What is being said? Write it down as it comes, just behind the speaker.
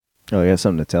Oh, I got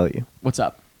something to tell you. What's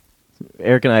up?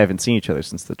 Eric and I haven't seen each other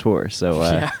since the tour, so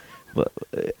Yeah.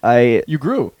 I You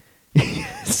grew.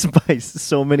 by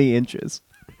so many inches,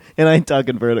 and I ain't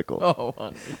talking vertical.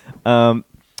 Oh, honey.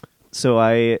 So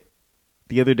I,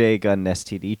 the other day, got an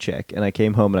STD check, and I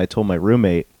came home and I told my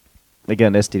roommate I got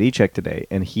an STD check today,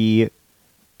 and a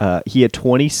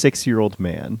 26-year-old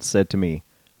man said to me,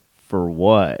 "For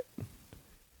what?"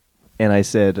 And I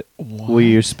said, What? "Well,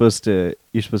 you're supposed to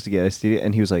get STD,"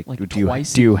 and he was like Like "Do you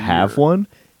twice do you a have year. one?"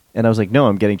 And I was like, "No,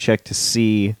 I'm getting checked to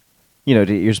see,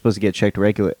 you're supposed to get checked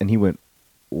regular." And he went,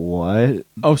 "What?"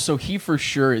 Oh, so he for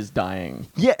sure is dying.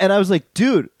 Yeah, and I was like,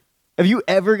 "Dude, have you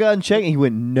ever gotten checked?" And he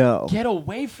went, "No." Get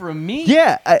away from me.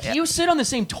 Yeah, You sit on the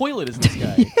same toilet as this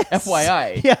guy.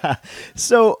 FYI. Yeah.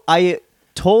 So I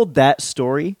told that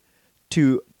story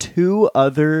to 2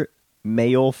 other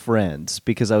male friends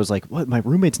because I was like, "What? My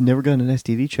roommate's never gotten an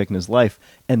STD check in his life,"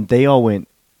 and they all went,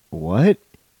 "What?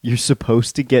 You're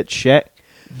supposed to get checked?"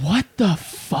 What the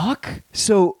fuck?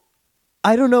 So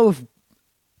I don't know if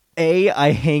A,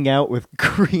 I hang out with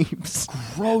creeps,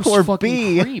 Gross or fucking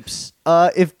B, creeps.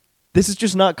 if this is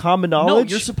just not common No,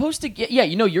 knowledge. you're supposed to get. Yeah,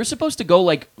 you're supposed to go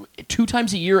like 2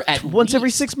 times a year at once every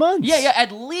least. 6 months. Yeah,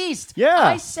 at least. Yeah.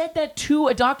 I said that to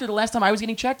a doctor the last time I was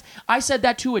getting checked. I said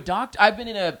that to a doctor. I've been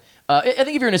in a. I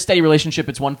think if you're in a steady relationship,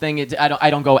 it's one thing. I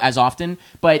don't go as often,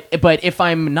 but if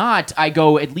I'm not, I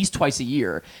go at least twice a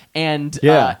year. And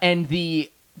Yeah.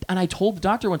 And I told the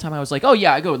doctor one time, I was like, "Oh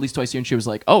yeah, I go at least twice a year," and she was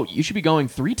like, "Oh, you should be going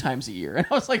 3 times a year." And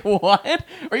I was like, "What?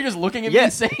 Are you just looking at me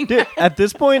and saying Dude, that?" at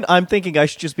this point, I'm thinking I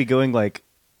should just be going like,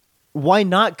 why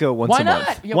not go once Why a not?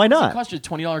 month? Yeah, Why what does not? it cost you?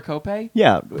 $20 copay?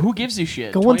 Yeah. Who gives a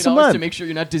shit? Go once a $20 month. to make sure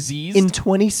you're not diseased. In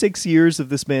 26 years of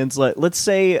this man's life, let's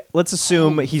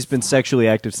assume he's been sexually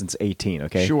active since 18.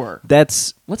 Okay, Sure.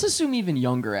 That's Let's assume even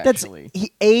younger. that's Actually,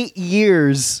 8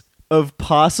 years of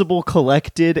possible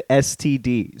collected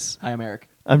STDs. hi, I'm Eric,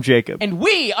 I'm Jacob. and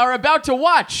we are about to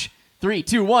watch 3,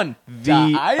 2, 1. the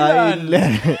Island.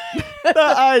 the The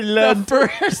island.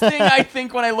 first thing I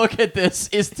think when I look at this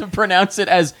is to pronounce it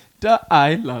as the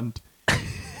island.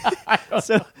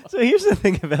 So here's the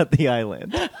thing about the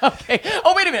island. Okay.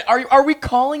 Oh, wait a minute. Are we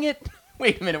calling it?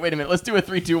 Wait a minute. Let's do a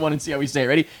 3, 2, 1 and see how we say it.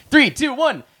 Ready? 3, 2,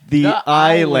 1. The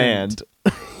island.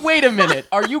 Wait a minute.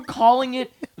 Are you calling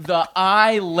it the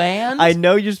island? I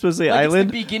know you're supposed to say Like island,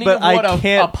 it's the beginning but of what I a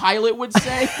can't. pilot would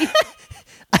say.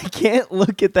 I can't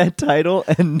look at that title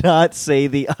and not say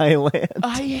the island.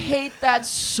 I hate that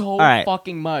so right.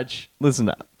 fucking much. Listen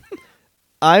up.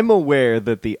 I'm aware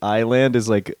that the island is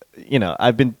like,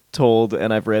 I've been told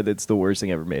and I've read it's the worst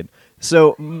thing ever made.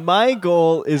 So my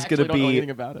goal is Actually, going to don't know be anything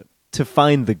about it. to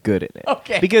find the good in it.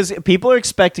 Okay. Because people are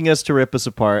expecting us to rip us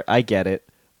apart. I get it.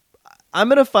 I'm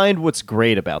going to find what's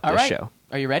great about All this right. show.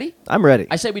 Are you ready? I'm ready.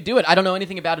 I say we do it. I don't know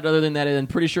anything about it other than that I'm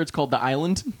pretty sure it's called the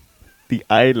island. The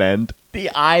island. The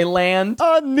island.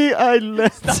 On the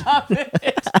island.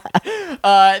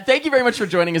 Thank you very much for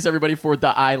joining us, everybody, for the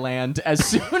island. As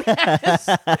soon as,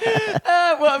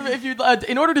 if you,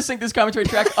 in order to sync this commentary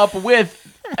track up with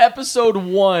episode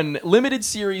 1, limited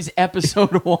series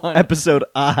episode 1, Episode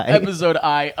episode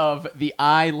I of the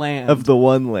island of the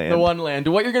one land. The one land.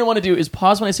 What you're going to want to do is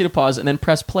pause when I say to pause, and then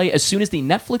press play as soon as the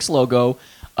Netflix logo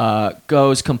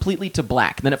goes completely to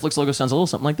black. The Netflix logo sounds a little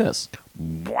something like this.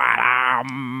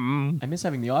 I miss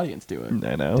having the audience do it.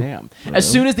 I know. Damn. As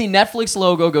soon as the Netflix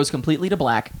logo goes completely to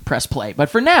black, press play. But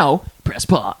for now, press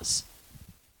pause.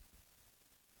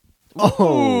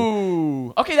 Oh.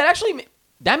 Ooh. Okay,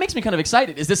 that makes me kind of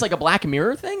excited. Is this like a Black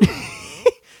Mirror thing?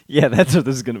 Yeah, that's what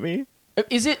this is going to be.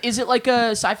 Is it like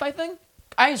a sci-fi thing?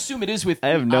 I assume it is with I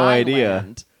have the no idea.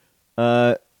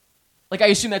 island. Like I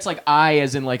assume that's like I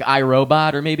as in like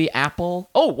iRobot or maybe Apple.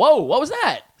 Oh, whoa, what was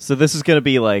that? So this is going to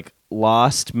be like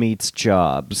Lost meets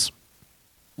Jobs.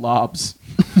 Lobs.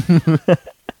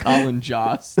 Colin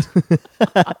Jost.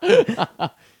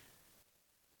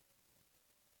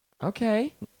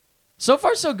 Okay. So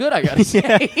far, so good, I gotta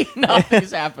say.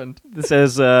 Nothing's happened. This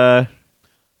says, okay.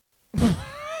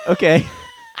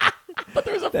 But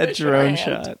there's a That fish drone in her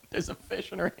hand. shot. There's a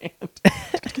fish in her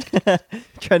hand.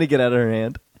 Trying to get out of her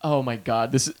hand. Oh my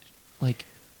god, this is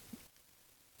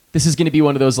going to be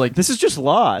one of those like This is just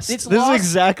Lost. It's this Lost. is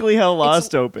exactly how Lost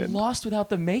it's opened. Lost without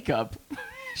the makeup.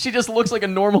 She just looks like a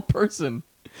normal person.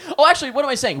 Oh, actually, what am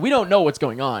I saying? We don't know what's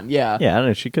going on. Yeah. Yeah, I don't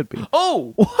know. She could be.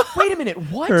 Oh, wait a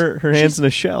minute. What? Her hand's She's in a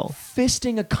shell.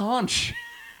 fisting a conch.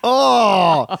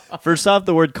 Oh! First off,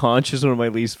 the word conch is one of my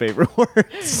least favorite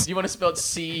words. Do you want to spell it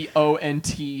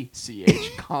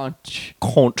CONTCH? Conch.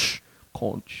 Conch.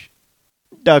 Conch.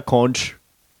 The conch.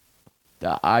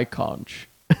 The eye conch.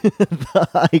 The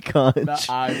iConch.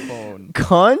 The iPhone.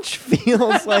 Conch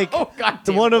feels like Oh God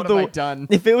damn one it, of what the. have I done?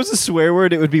 If it was a swear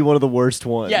word, it would be one of the worst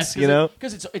ones. Yes, you know,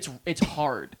 because it's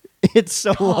hard. it's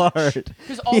so hard.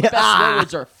 Because all the best swear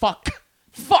words are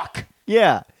fuck,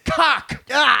 Yeah, cock.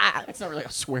 That's not really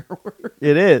a swear word.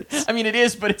 it is. I mean, it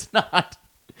is, but it's not.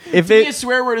 If To me, a it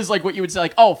swear word is like what you would say,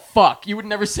 like, oh fuck. You would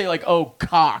never say like, oh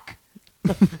cock,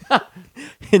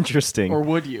 interesting, or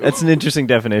would you? That's an interesting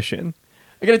definition.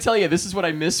 I gotta tell you, this is what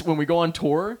I miss when we go on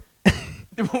tour.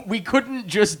 We couldn't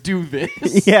just do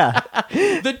this. Yeah,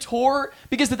 The tour,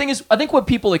 because the thing is, I think what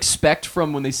people expect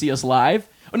from when they see us live.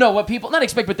 No, what people not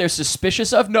expect, but they're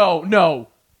suspicious of. No.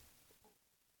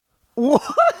 what?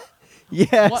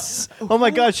 Yes. What? Oh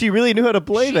my God, she really knew how to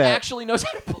play She that. actually knows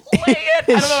how to play it.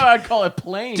 I don't know how I'd call it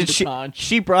playing. Did the she? conch.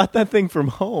 She brought that thing from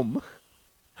home.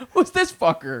 Who's this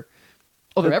fucker?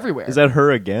 Oh, they're everywhere. Is that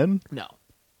her again? No.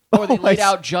 Or are they Oh, laid I s-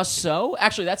 out just so?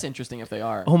 Actually, that's interesting if they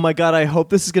are. Oh my God, I hope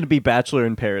this is going to be Bachelor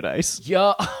in Paradise.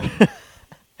 Yeah.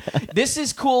 This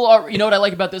is cool. You know what I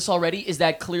like about this already is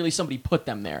that clearly somebody put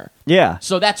them there. Yeah,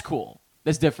 So that's cool.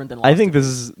 That's different than I Lost. think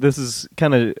this is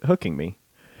kind of hooking me.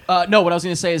 No, what I was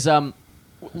going to say is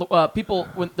people,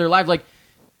 when they're live, like,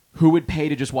 who would pay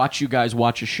to just watch you guys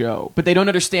watch a show? But they don't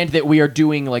understand that we are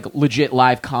doing, like, legit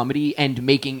live comedy and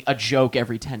making a joke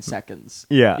every 10 seconds.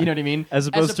 Yeah, You know what I mean? As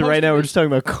opposed to right now, we're just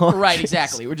talking about conches. Right,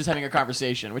 exactly. We're just having a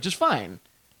conversation, which is fine.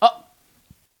 Oh.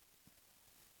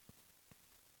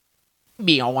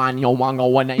 She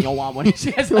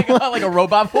has like a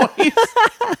robot voice.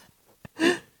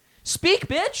 Speak,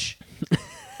 bitch.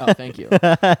 Oh, thank you.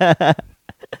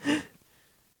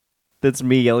 That's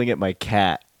me yelling at my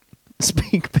cat.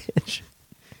 Speak, bitch.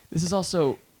 This is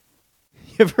also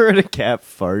You ever heard a cat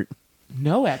fart?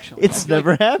 no, actually. It's I feel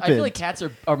never like, I happened. feel like cats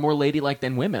are more ladylike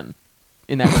than women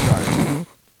in that regard.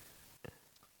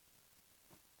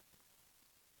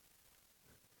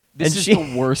 This And is she-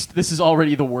 the worst. This is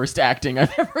already the worst acting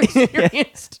I've ever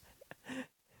experienced.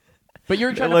 But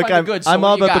you're trying to Look, find I'm- the good. So I'm what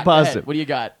all do you about the got? Go ahead. positive. What do you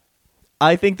got?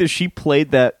 I think that she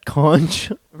played that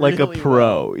conch like Really a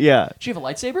pro. Yeah. Do you have a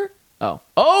lightsaber?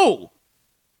 Oh!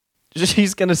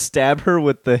 She's going to stab her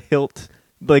with the hilt.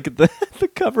 Like the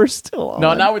cover's still on.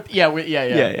 No, not with yeah.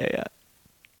 Yeah.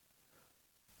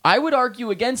 I would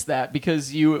argue against that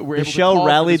because you were able to Michelle call for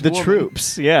rallied this the woman.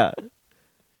 troops. Yeah.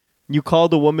 You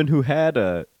called a woman who had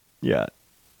a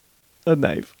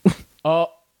knife.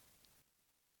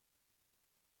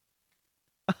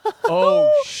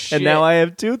 Oh shit! And now I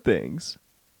have two things.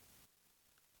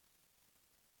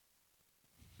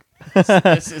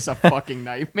 This is a fucking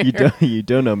nightmare. You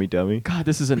don't know me, dummy. God,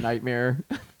 this is a nightmare.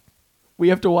 We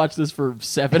have to watch this for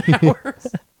 7 hours.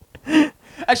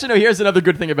 Actually, no. Here's another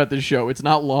good thing about this show. It's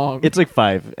not long. It's like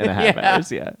 5.5 Yeah.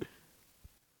 hours, yeah.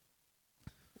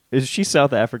 Is she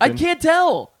South African? I can't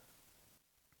tell.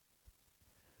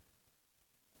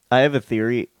 I have a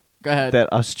theory Go ahead.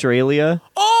 that Australia.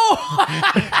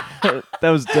 Oh! That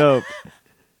was dope.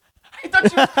 I thought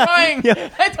she was crying. Yeah.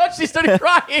 I thought she started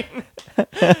crying.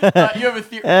 You have a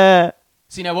theory.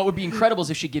 See, now what would be incredible is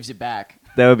if she gives it back.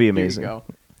 That would be Here amazing. you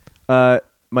go.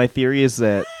 My theory is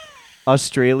that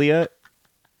Australia,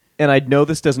 and I know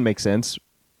this doesn't make sense,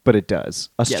 but it does.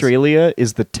 Australia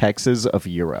is the Texas of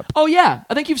Europe. Oh yeah,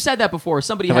 I think you've said that before.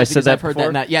 Somebody Have has I said because that I've heard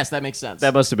before? that. Yes, that makes sense.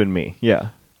 That must have been me. Yeah.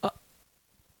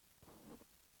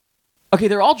 Okay,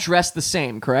 they're all dressed the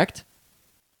same, correct?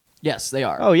 Yes, they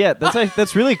are. Oh yeah,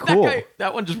 that's really cool.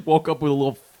 That one just woke up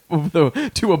with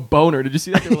to a boner. Did you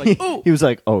see that? They were like, "Ooh." He was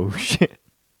like, "Oh shit."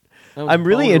 That was I'm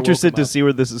really boner interested woke him to up. see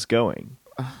where this is going.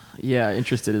 Yeah,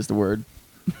 interested is the word.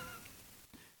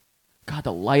 God,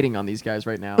 the lighting on these guys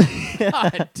right now.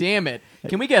 God damn it.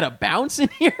 Can we get a bounce in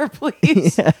here,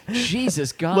 please?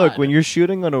 Jesus God. Look, when you're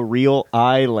shooting on a real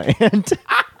island,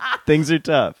 things are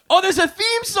tough. Oh, there's a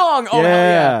theme song. Oh,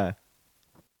 yeah.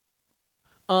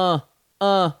 hell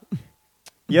yeah.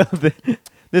 Yo,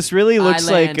 this really looks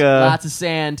Island, like lots of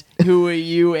sand. Who are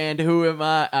you and who am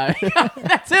I?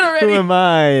 That's it already. who am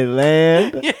I,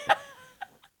 land? Yeah.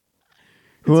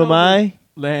 Who It's am I? over.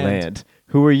 Land.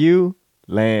 Who are you?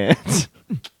 Land.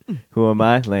 Who am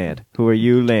I? Land. Who are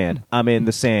you? Land. I'm in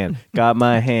the sand. Got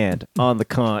my hand on the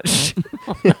conch.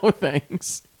 No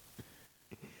thanks.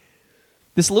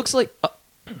 This looks like.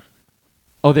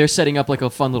 Oh, they're setting up like a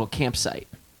fun little campsite.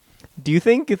 Do you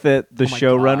think that the Oh my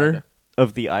showrunner God.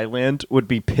 of the island would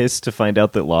be pissed to find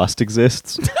out that Lost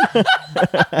exists?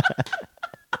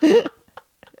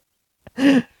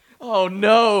 Oh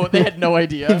no, they had no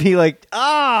idea. He'd be like,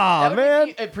 ah, That would man.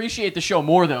 make me appreciate the show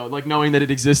more though, like knowing that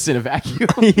it exists in a vacuum.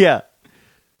 Yeah.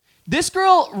 This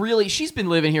girl really, she's been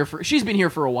here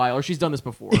for a while, or she's done this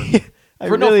before. I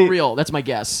For really, real, that's my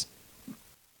guess.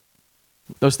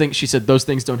 Those things, she said, those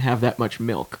things don't have that much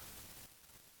milk.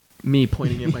 Me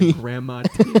pointing at my grandma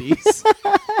titties.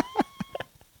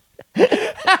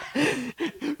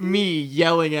 Me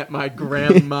yelling at my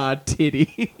grandma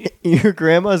titty. Your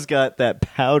grandma's got that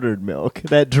powdered milk,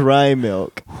 that dry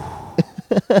milk.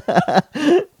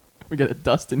 We got a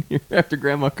dust in here after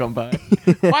grandma come by.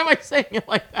 Why am I saying it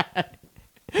like that?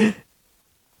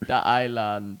 The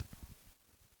island.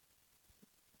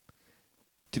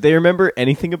 Do they remember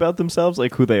anything about themselves,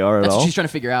 like who they are at That's all? what she's trying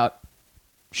to figure out.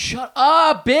 Shut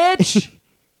up, bitch!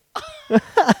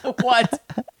 What?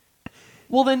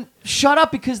 Well, then shut up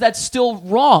because that's still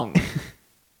wrong.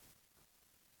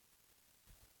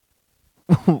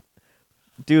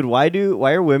 Dude, why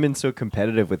are women so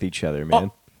competitive with each other,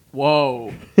 man?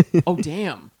 Whoa. Oh,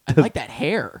 damn. I like that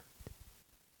hair.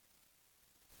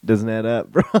 Doesn't add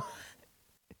up, bro.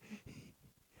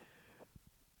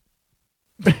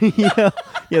 yeah,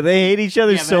 they hate each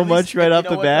other Yeah, so much right off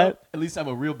the bat. At least I'm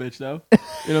a real bitch, though. You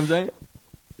know what I'm saying?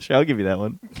 Sure, I'll give you that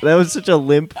one. That was such a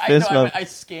limp I fist know, bump. I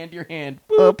scanned your hand.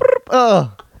 Oh,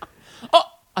 Oh,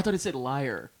 I thought it said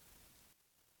liar.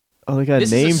 they got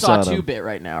This names is a on Saw 2 them. bit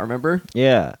right now, remember?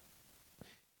 Yeah.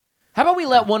 How about we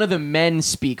let one of the men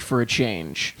speak for a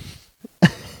change?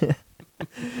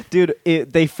 Dude,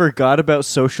 they forgot about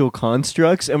social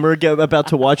constructs, and we're about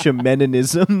to watch a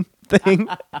Meninism thing.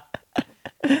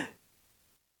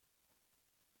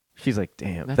 She's like,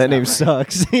 damn, That's that not name right.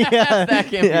 sucks. yeah, That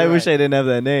can't be I wish right. I didn't have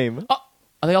that name. Oh,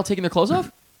 are they all taking their clothes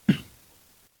off?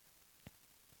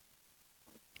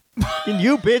 And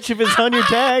you, bitch, if it's on your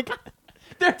tag.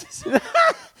 They're just-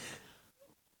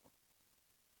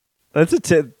 That's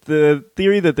the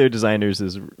theory that they're designers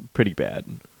is pretty bad.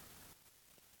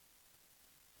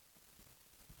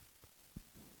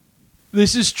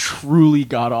 This is truly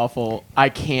god-awful. I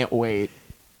can't wait.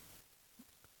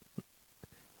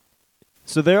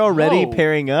 So they're already Whoa.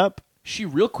 pairing up. She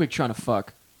real quick trying to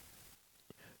fuck.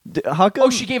 How come Oh,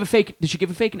 she gave a fake... Did she give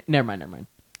a fake... Never mind.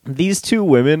 these two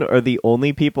women are the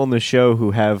only people in the show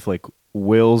who have, like,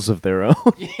 wills of their own?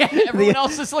 Yeah, everyone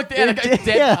else is like dead behind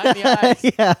the eyes.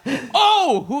 yeah.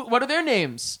 Oh, what are their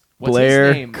names? What's Blair,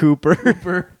 his name?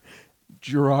 Cooper.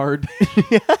 Gerard.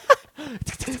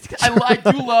 I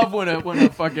do love when a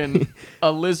fucking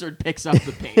a lizard picks up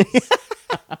the pace.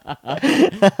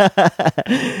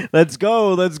 Let's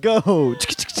go.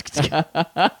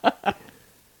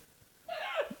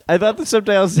 I thought the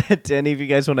subtitles said to any of you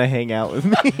guys want to hang out with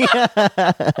me.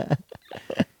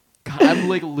 God, I'm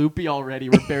like loopy already.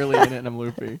 We're barely in it, and I'm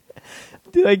loopy.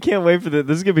 Dude, I can't wait for this.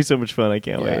 This is going to be so much fun. I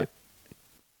can't Yeah. wait.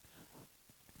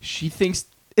 She thinks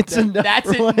It's enough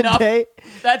that's for one enough. day.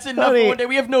 That's enough Honey, for one day.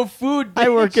 We have no food. I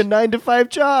work a 9-to-5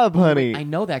 job, honey. I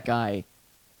know that guy.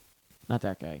 Not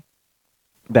that guy.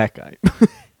 That guy.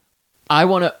 I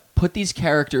want to put these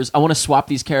characters. I want to swap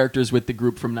these characters with the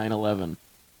group from 9/11.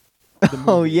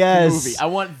 Oh, yes. The movie. I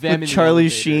want them With in the Charlie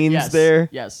elevator. Sheen's Yes. there.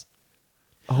 Yes.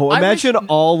 Oh, I imagine wish-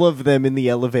 all of them in the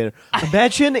elevator.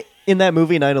 Imagine in that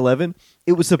movie 9/11,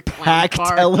 it was a packed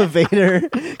car. elevator,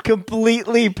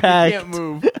 completely packed. Can't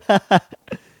move.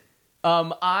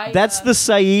 That's the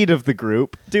Saeed of the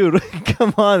group, dude.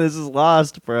 Come on, this is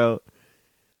lost, bro.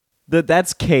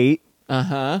 That's Kate.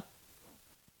 Uh-huh.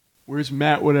 Where's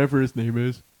Matt, whatever his name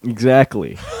is?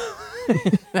 Exactly.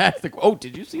 That's the... Oh,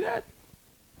 did you see that?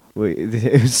 Wait,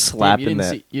 it was slapping Damn,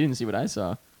 that. you didn't see what I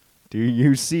saw. Do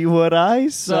you see what I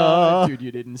saw? Dude,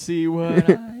 you didn't see what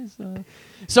I saw.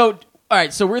 So, all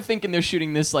right, so we're thinking they're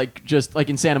shooting this like just like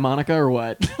in Santa Monica or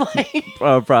what? Like,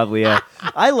 Oh, probably, yeah.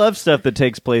 I love stuff that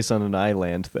takes place on an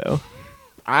island, though.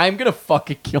 I'm going to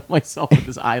fucking kill myself with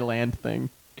this island thing.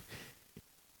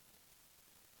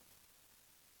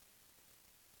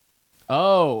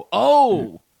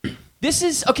 Oh. This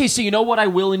is okay, so you know what I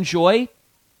will enjoy?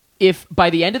 If by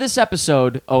the end of this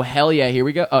episode, oh hell yeah, here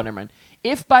we go. Oh, never mind.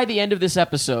 If by the end of this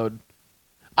episode,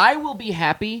 I will be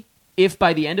happy if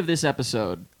by the end of this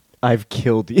episode I've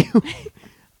killed you.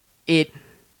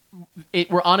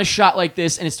 we're on a shot like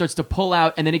this and it starts to pull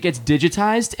out and then it gets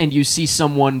digitized and you see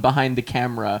someone behind the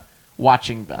camera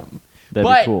watching them. That'd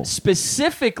but be cool.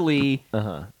 specifically,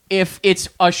 if it's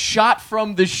a shot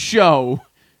from the show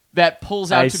that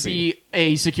pulls out I to see. be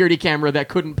a security camera that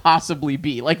couldn't possibly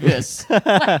be like this,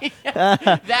 like,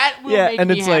 that will Yeah, make and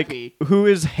me it's happy. like, who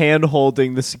is hand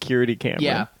holding the security camera?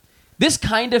 Yeah. This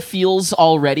kind of feels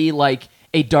already like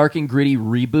a dark and gritty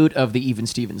reboot of the Even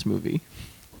Stevens movie.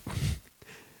 You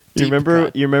Deep remember?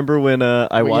 cut. You remember when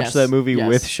I watched yes, that movie yes.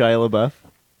 with Shia LaBeouf?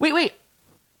 Wait.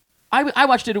 I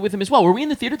watched it with him as well. Were we in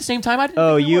the theater at the same time? I didn't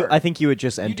Oh, think we were. I think you had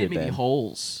just You entered did maybe then.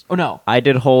 Holes. Oh no. I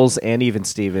did Holes and Even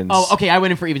Stevens. Oh, okay. I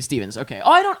went in for Even Stevens. Okay.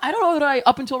 Oh, I don't know that I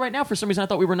up until right now for some reason I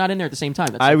thought we were not in there at the same time.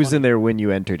 That's so I was funny. in there when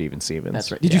you entered Even Stevens.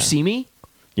 That's right. Did you see me?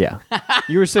 Yeah.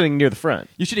 You were sitting near the front.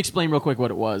 You should explain real quick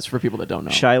what it was for people that don't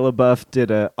know. Shia LaBeouf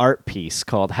did an art piece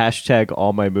called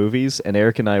 #AllMyMovies, and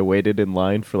Eric and I waited in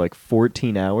line for like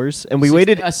 14 hours, and we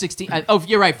waited. 16. Oh,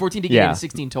 you're right. 14 to get Yeah. in,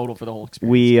 16 total for the whole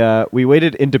experience. We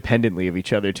waited independently of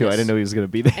each other too. Yes. I didn't know he was going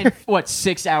to be there. And what,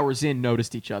 6 hours in,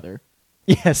 noticed each other.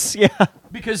 Yes, yeah.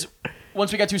 Because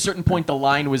once we got to a certain point, the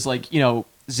line was like,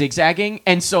 zigzagging.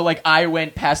 And so, like, I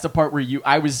went past the part where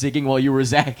I was zigging while you were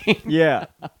zagging. Yeah.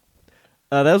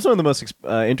 That was one of the most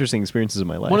interesting experiences of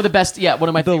my life. One of the best, one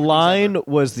of my The favorite things line ever.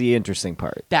 was the interesting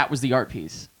part. That was the art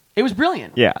piece. It was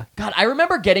brilliant. Yeah. God, I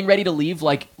remember getting ready to leave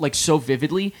like so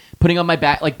vividly, putting on my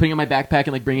backpack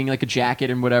and like bringing like a jacket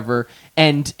and whatever,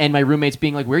 and my roommates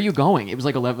being like, "Where are you going?" It was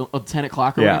like 10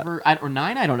 o'clock or Yeah. whatever, or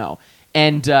 9, I don't know.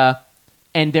 And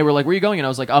they were like, "Where are you going?" And I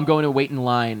was like, "I'm going to wait in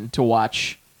line to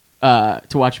watch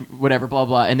whatever, blah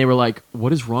blah." And they were like,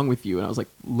 "What is wrong with you?" And I was like,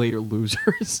 "Later,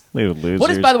 losers." Little losers. What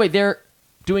is, by the way, they're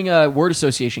doing a word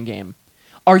association game.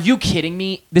 Are you kidding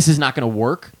me? This is not going to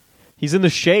work. He's in the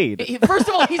shade. First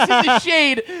of all, he's in the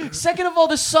shade. Second of all,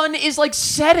 the sun is like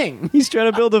setting. He's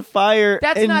trying to build a fire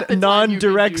That's in not the time you can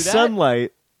non-direct do that.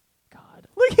 sunlight. God,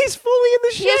 Look, he's fully in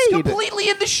the he is shade. completely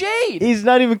in the shade. He's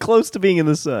not even close to being in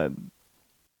the sun.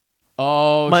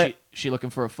 Oh, My- she looking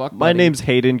for a fuck. My buddy. name's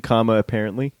Hayden,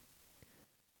 apparently.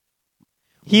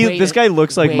 Wait This guy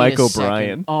looks like wait Mike a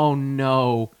O'Brien. second.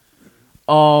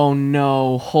 Oh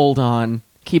no! Hold on.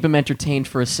 Keep him entertained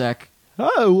for a sec.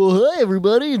 Hi, well, hi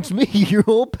everybody, it's me, your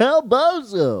old pal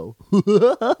Bozo.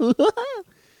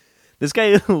 This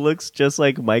guy looks just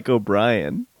like Mike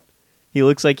O'Brien. He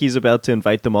looks like he's about to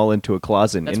invite them all into a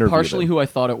closet and That's interview partially them. who I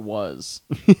thought it was.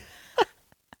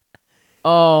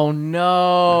 Oh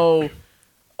no!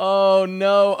 Oh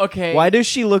no! Okay. Why does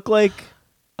she look like...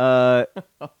 No.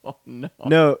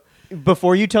 No,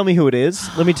 before you tell me who it is,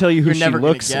 let me tell you who You're she never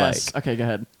gonna looks guess. like. Okay, go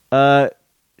ahead.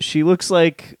 She looks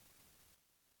like...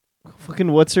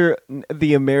 Fucking what's her...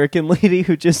 The American lady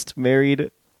who just married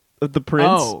the prince?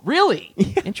 Oh, really?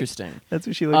 Interesting. That's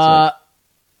what she looks like.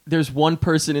 There's one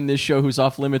person in this show who's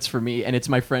off limits for me, and it's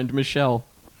my friend Michelle.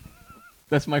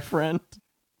 That's my friend.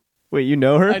 Wait, you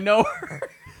know her? I know her.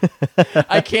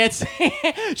 I can't say.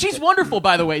 She's wonderful,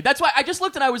 by the way. That's why I just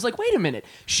looked and I was like, wait a minute.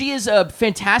 She is a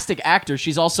fantastic actor.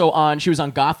 She was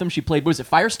on Gotham. She played, what was it,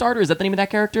 Firestarter? Is that the name of that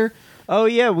character? Oh,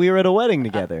 yeah, we were at a wedding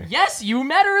together. Yes, you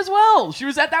met her as well. She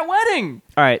was at that wedding.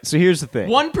 All right, so here's the thing.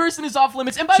 One person is off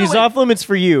limits. And by She's the way, off limits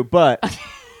for you, but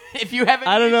if you haven't,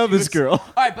 I don't know this girl.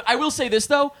 All right, but I will say this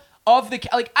though: I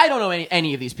don't know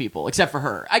any of these people except for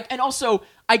her. And also,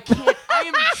 I can't. I am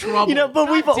in trouble. you know, but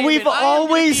God damn we've it, I am gonna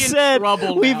always be in said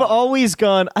trouble we've now. always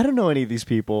gone. I don't know any of these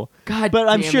people. God but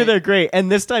I'm damn sure it. they're great.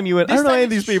 And this time you went. I This don't know time any of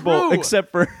these it's people true.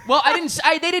 except for. Well,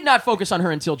 they did not focus on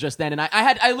her until just then, and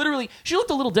I literally, she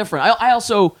looked a little different. I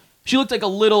also, she looked like a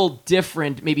little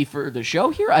different, maybe for the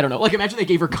show here. I don't know. Like, imagine they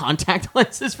gave her contact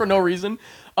lenses for no reason.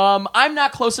 I'm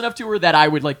not close enough to her that I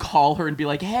would like call her and be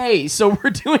like, "Hey, so we're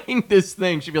doing this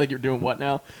thing." She'd be like, "You're doing what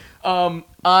now?"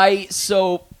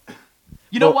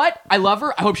 You know what? I love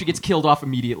her. I hope she gets killed off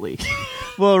immediately.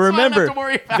 Well, I don't have remember, to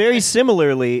worry about very it.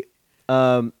 similarly,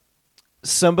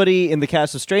 somebody in the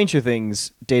cast of Stranger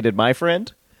Things dated my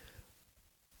friend.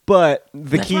 But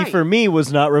the That's key right. for me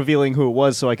was not revealing who it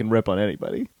was, so I can rip on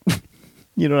anybody.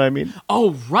 You know what I mean?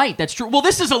 Oh, right. That's true. Well,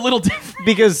 this is a little different.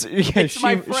 Because It's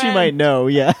my she friend. might know.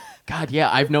 Yeah. God, yeah.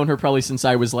 I've known her probably since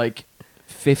I was like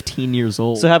 15 years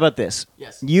old. So how about this?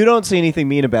 Yes. You don't say anything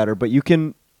mean about her, but you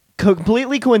can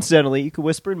completely coincidentally, you can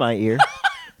whisper in my ear,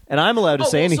 and I'm allowed to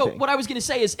say anything. So what I was going to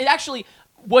say is, it actually,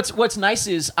 what's nice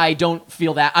is I don't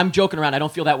feel that, I'm joking around, I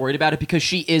don't feel that worried about it because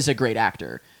she is a great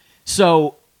actor.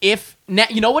 So if,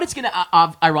 you know what it's going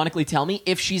to ironically tell me?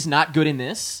 If she's not good in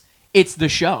this, it's the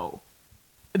show.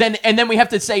 And then we have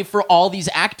to say for all these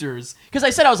actors, because I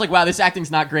said, I was like, wow, this acting's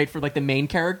not great for like the main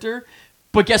character.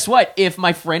 But guess what? If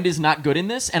my friend is not good in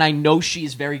this, and I know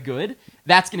she's very good,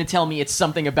 that's going to tell me it's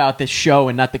something about this show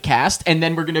and not the cast. And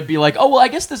then we're going to be like, oh, well, I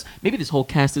guess maybe this whole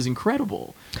cast is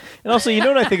incredible. And also, you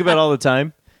know what I think about all the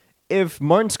time? If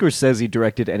Martin Scorsese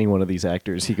directed any one of these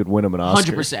actors, he could win him an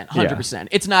Oscar. 100%.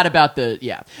 It's not about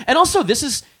And also, this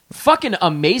is fucking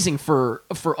amazing for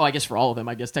I guess for all of them,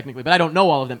 I guess technically, but I don't know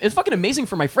all of them. It's fucking amazing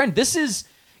for my friend.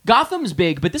 Gotham's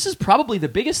big, but this is probably the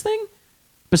biggest thing.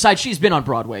 Besides, she's been on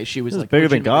Broadway. She was This is like bigger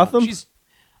than legitimately-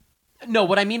 Gotham? No,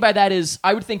 what I mean by that is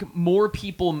I would think more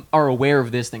people are aware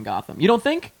of this than Gotham. You don't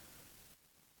think?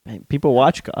 People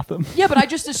watch Gotham. Yeah, but I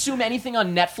just assume anything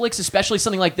on Netflix, especially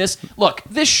something like this. Look,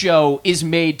 this show is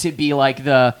made to be like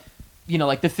the,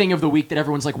 like the thing of the week that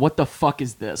everyone's like, what the fuck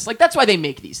is this? Like, that's why they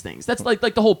make these things. That's like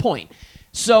the whole point.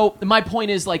 So my point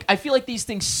is, like, I feel like these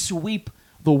things sweep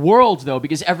the world, though,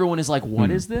 because everyone is like, what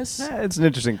is this? It's an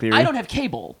interesting theory. I don't have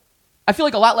cable. I feel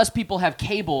like a lot less people have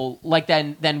cable like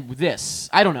than this.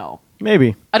 I don't know.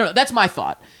 Maybe. I don't know. That's my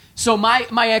thought. So my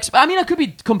ex, I mean, I could be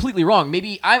completely wrong.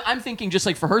 Maybe I'm thinking just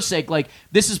like for her sake, like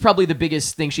this is probably the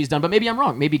biggest thing she's done. But maybe I'm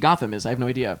wrong. Maybe Gotham is. I have no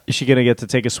idea. Is she gonna get to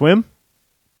take a swim?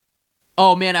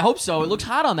 Oh man, I hope so. It looks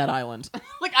hot on that island.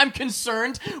 Like I'm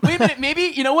concerned. Wait a minute. Maybe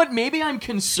you know what? Maybe I'm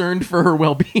concerned for her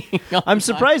well-being. I'm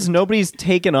surprised nobody's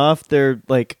taken off their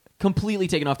completely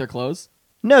taken off their clothes.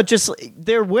 No, just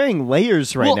they're wearing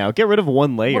layers right now. Get rid of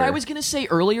one layer. What I was gonna say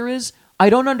earlier is I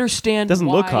don't understand. Doesn't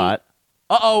look hot.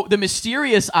 The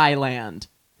mysterious island.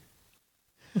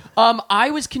 I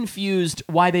was confused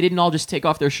why they didn't all just take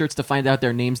off their shirts to find out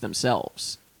their names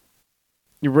themselves.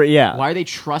 Yeah. Why are they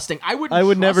trusting? I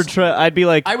would never try. I'd be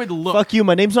like, I would look. Fuck you.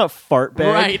 My name's not Fartbag.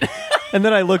 Right. And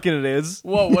then I look and it is.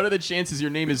 Whoa. What are the chances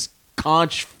your name is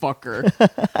Conch Fucker?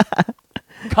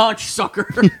 Conch Sucker.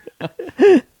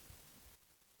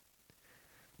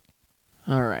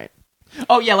 All right.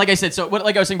 Oh, yeah, like I said,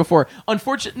 like I was saying before,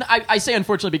 I say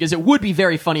unfortunately because it would be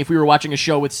very funny if we were watching a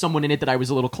show with someone in it that I was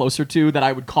a little closer to, that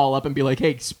I would call up and be like,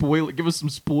 hey, give us some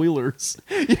spoilers.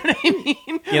 You know what I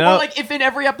mean? Or like if in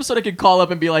every episode I could call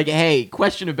up and be like, hey,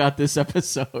 question about this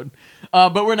episode.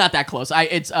 But we're not that close.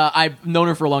 I've known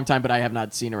her for a long time, but I have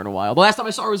not seen her in a while. The last time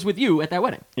I saw her was with you at that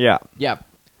wedding. Yeah. Yeah.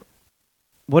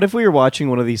 What if we were watching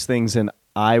one of these things and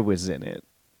I was in it?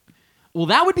 Well,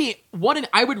 that would be one. And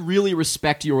I would really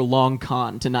respect your long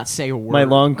con to not say a word. My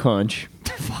long conch.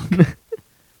 Fuck.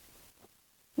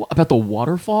 What, about the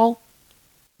waterfall?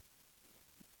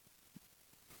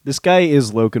 This guy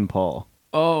is Logan Paul.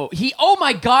 Oh,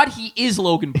 my God, he is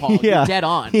Logan Paul. Yeah. You're dead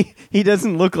on. He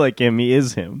doesn't look like him. He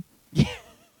is him.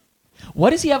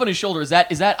 What does he have on his shoulder? Is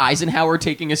that Eisenhower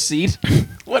taking a seat?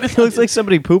 What is? It looks like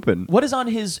somebody pooping. What is on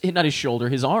not his shoulder,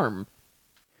 his arm?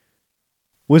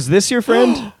 Was this your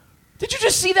friend? Did you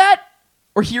just see that?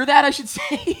 Or hear that, I should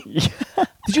say? Yeah.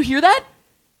 Did you hear that?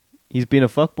 He's being a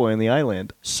fuckboy on the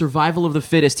island. Survival of the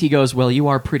fittest. He goes, well, you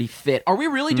are pretty fit. Are we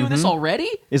really doing this already?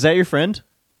 Is that your friend?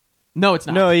 No, it's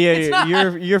not. No, yeah, it's not.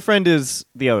 your friend is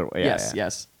the other way. Yes, yeah.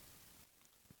 yes.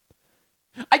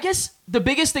 I guess the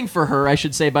biggest thing for her, I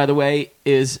should say, by the way,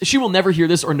 is she will never hear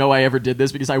this or know I ever did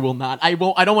this because I will not. I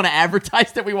don't want to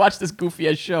advertise that we watched this goofy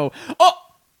ass show.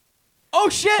 Oh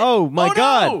shit! Oh my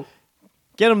God! No!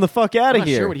 Get him the fuck out I'm of not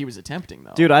here, sure what he was attempting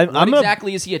though. Dude, what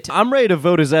exactly is he attempting? I'm ready to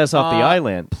vote his ass off the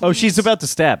island. Please. Oh, she's about to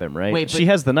stab him, right? Wait, she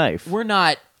has the knife. We're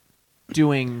not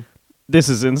doing. This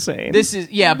is insane. This is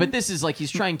but this is like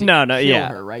he's trying to kill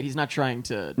her, right? He's not trying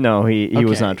to. No, he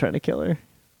was Okay. not trying to kill her.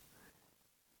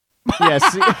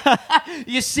 Yes.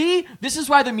 You see, this is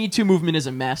why the Me Too movement is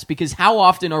a mess, because how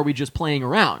often are we just playing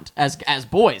around as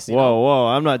boys? you know? Whoa,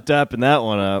 I'm not dapping that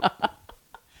one up.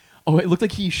 Oh, it looked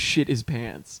like he shit his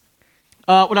pants.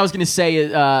 What I was going to say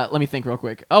is, let me think real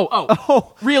quick.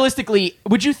 Oh. Realistically,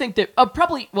 would you think that,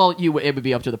 probably, well, it would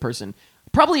be up to the person.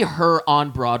 Probably her on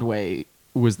Broadway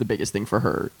was the biggest thing for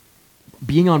her.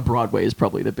 Being on Broadway is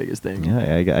probably the biggest thing.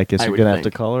 Yeah, I guess I you're would going to have to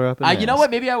think. call her up and You know ask.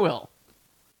 what? Maybe I will.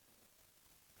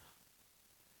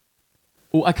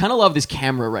 Oh, I kind of love this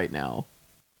camera right now.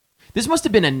 This must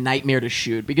have been a nightmare to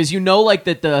shoot because like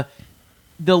that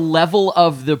the level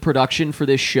of the production for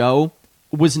this show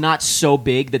was not so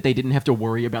big that they didn't have to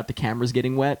worry about the cameras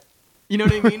getting wet. You know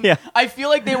what I mean? Yeah. I feel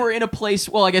like they were in a place.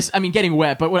 Well, I guess getting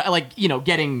wet, but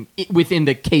getting within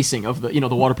the casing of the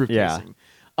the waterproof casing.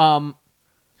 Oh,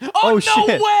 no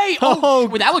shit. way! Oh.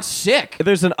 Wait, that looks sick.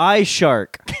 There's an eye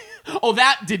shark. Oh,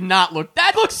 that did not look.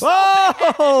 That looks so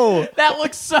Whoa! bad. That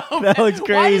looks so That bad. looks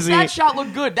Why does crazy. that shot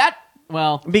look good?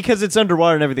 Because it's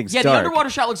underwater and everything's Yeah, dark. the underwater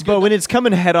shot looks good. But when it's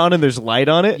coming head on and there's light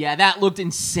on it, Yeah, that looked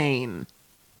insane.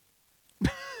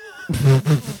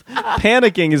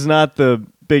 panicking is not the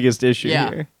biggest issue Yeah.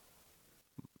 here.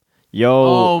 Yo,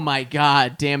 Oh my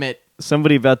god, damn it.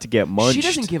 somebody about to get munched. She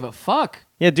doesn't give a fuck.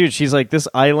 Yeah, dude, she's like, this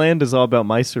island is all about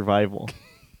my survival.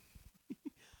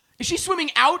 Is she swimming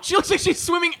out? She looks like she's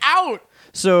swimming out.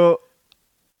 So,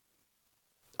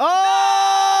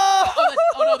 Oh,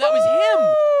 no, that was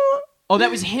him. Oh, that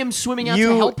was him swimming out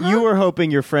to help her? You were hoping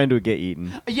your friend would get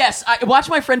eaten. Yes, watch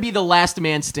my friend be the last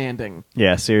man standing.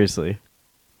 Yeah, seriously.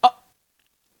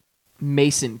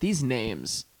 Mason, these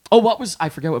names. Oh, I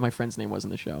forget what my friend's name was in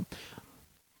the show.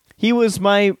 He was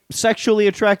my sexually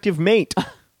attractive mate.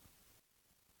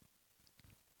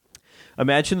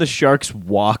 Imagine the sharks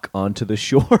walk onto the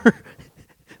shore.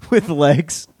 with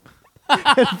legs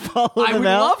and follow I them would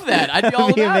out? love that. I'd be all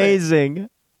That'd be about it. amazing.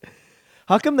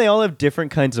 How come they all have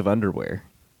different kinds of underwear?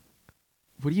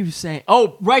 What are you saying?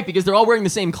 Oh, right, because they're all wearing the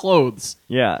same clothes.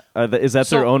 Yeah, is that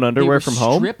So their own they underwear were from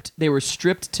home? They were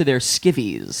stripped to their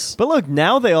skivvies. But look,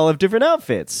 now they all have different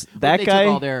outfits. That they guy,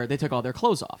 took all their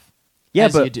clothes off. yeah,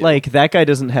 as you but do. like that guy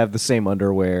doesn't have the same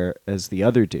underwear as the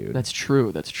other dude. That's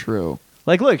true. That's true.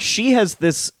 Like, look, she has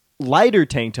this lighter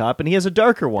tank top, and he has a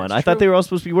darker one. That's I thought true. they were all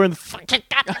supposed to be wearing the fucking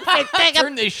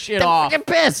Turn this shit off. fucking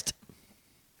pissed.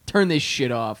 Turn this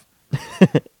shit off.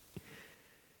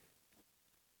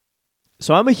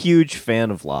 So I'm a huge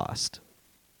fan of Lost,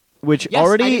 which Yes,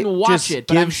 already I didn't watch just it,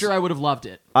 but I'm gives- sure I would have loved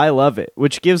it. I love it,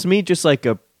 which gives me just like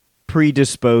a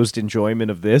predisposed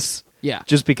enjoyment of this, Yeah.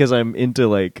 just because I'm into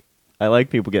like I like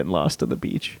people getting lost on the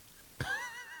beach.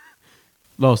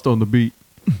 Lost on the beat.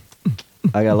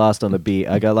 I got lost on the beach.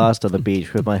 I got lost on the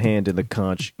beach with my hand in the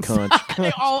conch.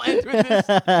 They all end with this.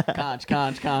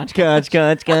 Conch. Conch.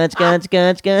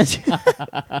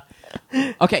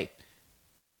 Okay.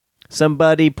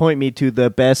 Somebody point me to the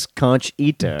best conch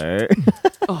eater.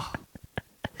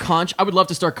 Conch. I would love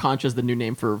to start Conch as the new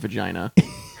name for vagina.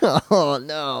 Oh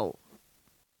no.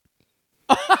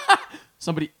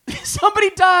 Somebody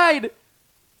died.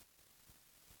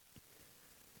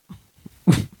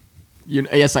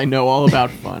 Yes, I know all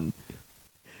about fun.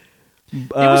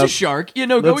 It was a shark. Go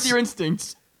with let's- your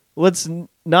instincts. Let's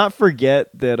not forget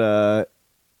that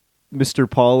Mr.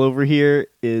 Paul over here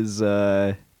is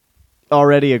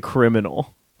already a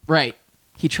criminal. Right.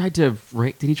 He tried to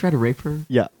rape. Did he try to rape her?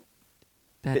 Yeah.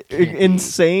 That can't be.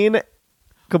 Insane,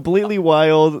 completely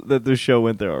wild that the show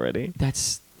went there already.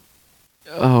 That's.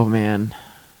 Oh man.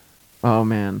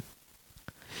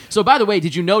 So, by the way,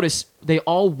 did you notice they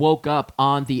all woke up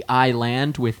on the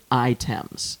island with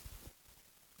items?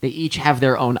 They each have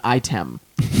their own item.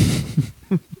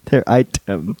 Their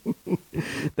item.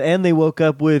 And they woke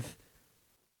up with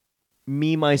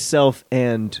me, myself,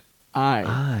 and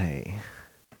I.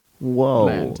 Whoa.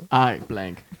 Land. I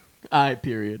blank. I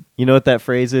period. You know what that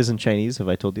phrase is in Chinese? Have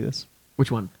I told you this?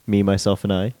 Which one? Me, myself,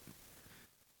 and I.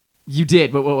 You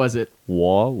did, but what was it?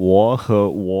 Wa,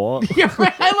 he. Yeah,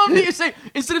 right. I love that you say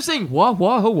instead of saying wah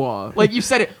wah wah, like you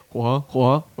said it wah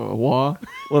wah wah.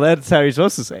 Well, that's how you're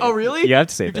supposed to say it. Oh, really? You have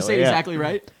to say You it have to that say way, it yeah. exactly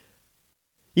right.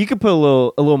 You could put a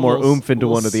little more little- oomph into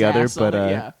little one or the other, sass on but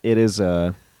it, yeah. it is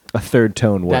a third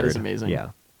tone word. That is amazing. Yeah.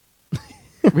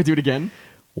 We do it again.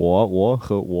 Wa,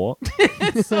 he.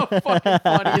 It's so fucking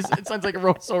funny. It sounds like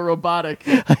so robotic.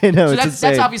 I know, So it's that's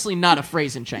insane. obviously not a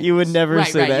phrase in Chinese. You would never right,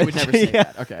 say right, that. You would never say Yeah.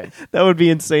 that. Okay. That would be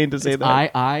insane to say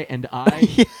that. I and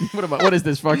I. What is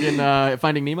this fucking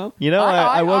Finding Nemo? You know,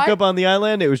 I woke up on the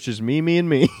island. It was just me, and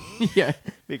me. Yeah.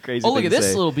 Be crazy. Oh, look thing at to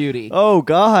this say. little beauty. Oh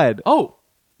God. Oh,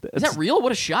 is That's- that real?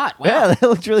 What a shot! Wow. Yeah, that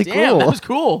looked really Damn, cool. that was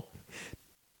cool.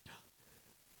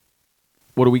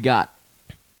 What do we got?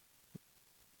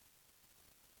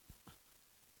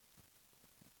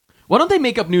 Why don't they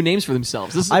make up new names for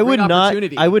themselves? This is a I great would not.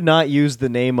 opportunity. I would not use the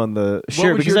name on the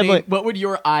sure because I'm like what would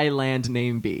your island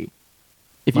name be?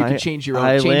 If you my could change your own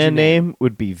island change your name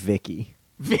would be Vicky.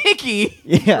 Vicky.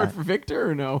 Yeah. For Victor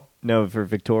or no? No, for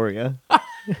Victoria.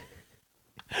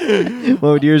 What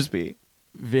would yours be?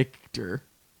 Victor.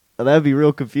 Oh, that'd be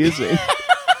real confusing.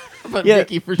 But Yeah.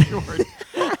 Vicky for short.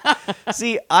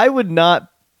 See, I would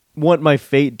not want my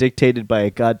fate dictated by a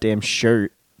goddamn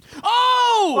shirt.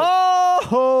 Oh!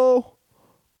 Oh,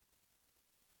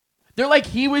 They're like,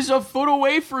 he was a foot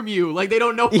away from you. Like, they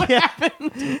don't know what Yeah.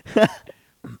 happened.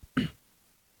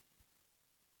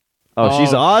 oh,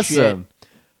 she's Oh, awesome.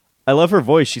 I love her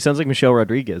voice. She sounds like Michelle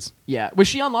Rodriguez. Yeah. Was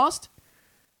she on Lost?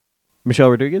 Michelle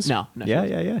Rodriguez? No. she Yeah,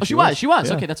 wasn't. yeah. Oh, she was. She was.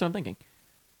 Yeah. Okay, that's what I'm thinking.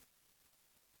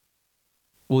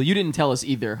 Well, you didn't tell us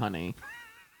either, honey.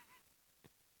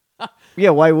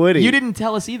 Yeah, why would he? You didn't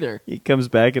tell us either. He comes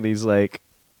back and he's like,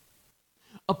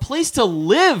 A place to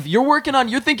live. You're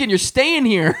thinking you're staying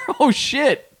here. Oh,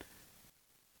 shit.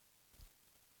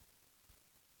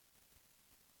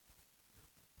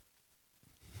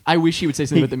 I wish he would say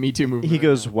something about the Me Too movement. he right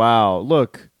goes, now. wow,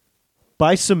 look,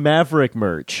 buy some Maverick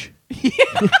merch.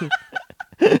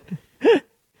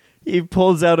 He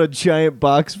pulls out a giant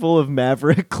box full of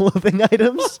Maverick clothing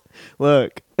items.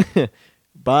 Look,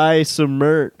 buy some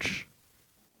merch.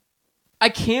 I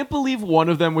can't believe one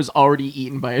of them was already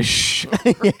eaten by a shark.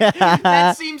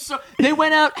 That seems so. They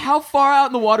went out. How far out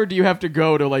in the water do you have to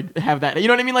go to like have that? You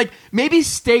know what I mean? Like maybe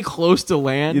stay close to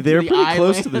land. They're to the pretty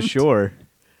close to the island. shore.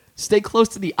 Stay close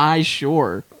to the eye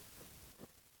shore.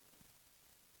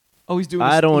 Oh, he's doing.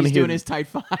 I don't wanna He's hear- doing his tight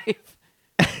five.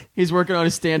 He's working on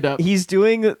his stand-up. He's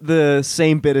doing the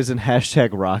same bit as in hashtag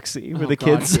Roxy, where the God,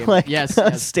 kids damn it. like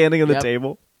Yes. standing on the Yep.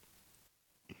 table.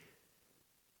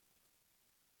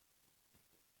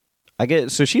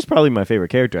 So she's probably my favorite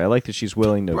character. I like that she's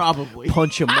willing to Probably.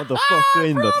 punch a motherfucker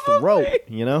in the throat.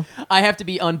 You know. I have to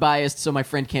be unbiased, so my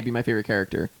friend can't be my favorite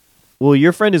character. Well,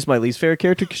 your friend is my least favorite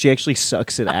character because she actually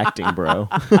sucks at acting, bro.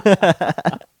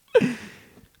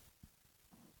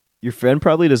 Your friend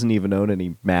probably doesn't even own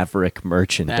any Maverick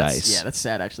merchandise. That's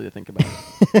sad actually to think about.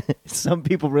 Some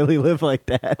people really live like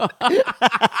that.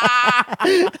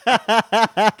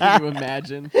 Can you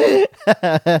imagine?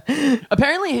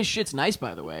 Apparently his shit's nice,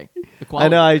 by the way. The I quality.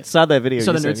 know. I saw that video. You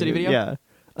saw you the Nerd sent City me. video? Yeah.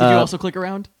 Did you also click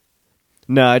around?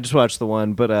 No, I just watched the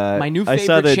one, but My new I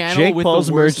saw favorite that channel Jake with Paul's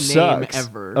the merch worst name sucks.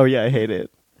 ever. Oh yeah, I hate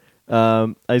it.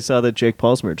 I saw that Jake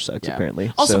Paul's merch sucks. Yeah.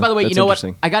 Apparently. Also, So by the way, you that's know what?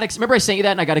 interesting. I got remember I sent you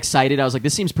that and I got excited. I was like,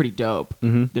 this seems pretty dope.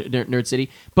 Nerd City.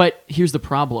 But here's the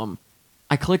problem.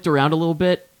 I clicked around a little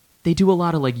bit. They do a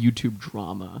lot of like YouTube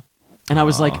drama. And I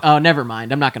was like, oh, never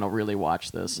mind. I'm not going to really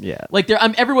watch this. Yeah. Like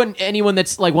anyone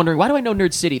that's like wondering, why do I know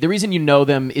Nerd City? The reason you know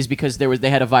them is because they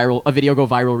had a video go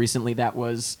viral recently that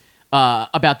was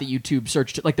about the YouTube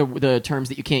search, like the terms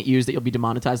that you can't use, that you'll be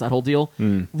demonetized, that whole deal.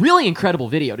 Really incredible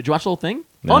video. Did you watch the whole thing?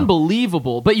 No.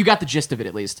 Unbelievable. But you got the gist of it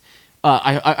at least.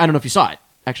 I don't know if you saw it,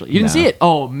 actually. You didn't No. see it?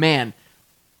 Oh, man.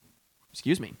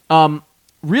 Excuse me.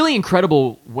 Really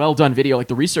incredible, well done video. Like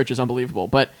the research is unbelievable.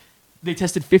 But they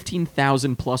tested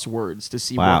 15,000 plus words to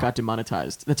see Wow. what got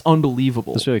demonetized. That's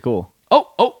unbelievable. That's really cool.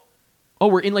 Oh,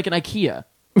 we're in like an IKEA.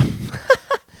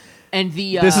 And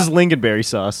the This is lingonberry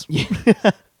sauce.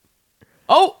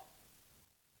 oh.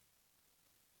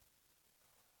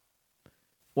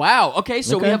 Wow. Okay,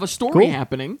 so we Okay, have a story cool.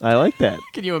 happening. I like that.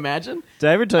 Can you imagine? Did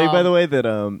I ever tell you, by the way,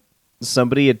 that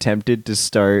somebody attempted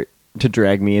to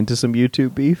drag me into some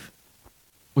YouTube beef?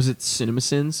 Was it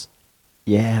CinemaSins?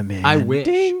 Yeah, man. I wish.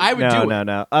 I would no, do it.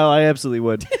 No. Oh, I absolutely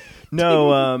would.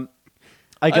 No,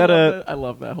 I got I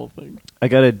love that whole thing. a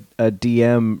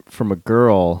DM from a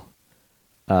girl,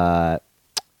 who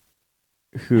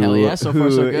Hell yeah, so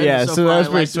far so good. Yeah, so so far, that was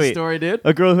I pretty like the sweet. story, dude.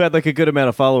 A girl who had like a good amount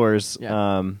of followers,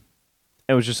 Yeah. and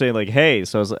was just saying like, "Hey,"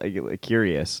 so I was like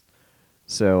curious.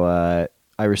 So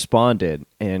I responded,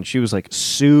 and she was like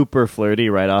super flirty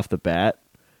right off the bat.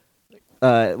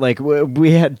 Like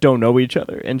we don't know each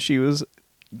other, and she was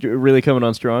really coming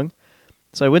on strong.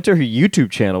 So I went to her YouTube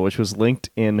channel, which was linked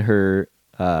in her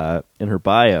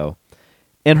bio,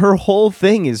 and her whole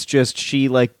thing is just she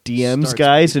like DMs Starts-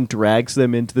 guys and drags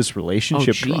them into this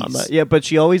relationship Oh, jeez. drama. Yeah, but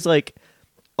she always like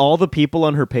all the people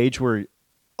on her page were.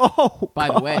 Oh, By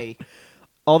the way,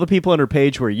 all the people on her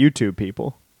page were YouTube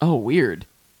people. oh weird.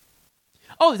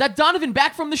 Oh, is that Donovan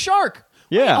back from the shark?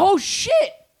 Yeah. Wait, oh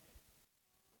shit.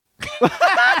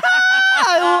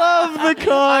 I love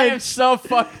the I am conch. so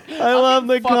fucked. I love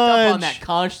the fucked up on conch. that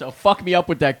conch though. Fuck me up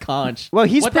with that conch. Well,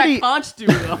 he's what pretty- that conch do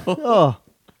though? Oh,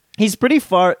 he's pretty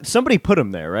far. Somebody put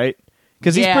him there, right?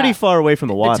 Because he's Yeah. pretty far away from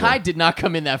the The water. tide did not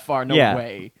come in that far. No Yeah.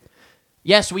 way.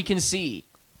 Yes, we can see.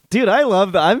 Dude, I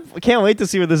love that. I can't wait to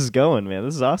see where this is going, man.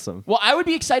 This is awesome. Well, I would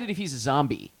be excited if he's a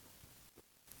zombie.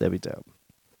 That'd be dope.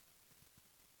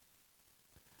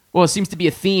 Well, it seems to be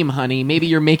a theme, honey. Maybe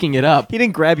you're making it up. He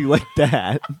didn't grab you like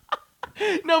that.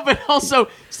 No, but also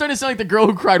starting to sound like the girl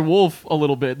who cried wolf a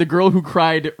little bit. The girl who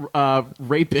cried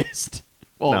rapist.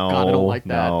 Oh No, God, I don't like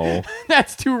that. no.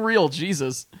 That's too real.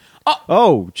 Jesus.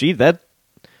 Oh, gee, that.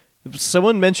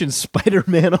 Someone mentioned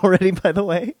Spider-Man already, by the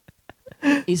way.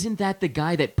 Isn't that the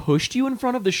guy that pushed you in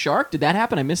front of the shark? Did that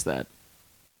happen? I missed that.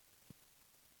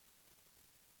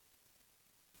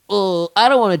 Oh, I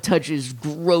don't want to touch his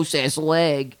gross ass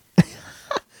leg.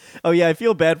 Oh yeah, I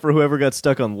feel bad for whoever got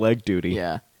stuck on leg duty.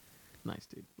 Yeah. Nice,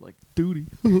 dude. Like, duty.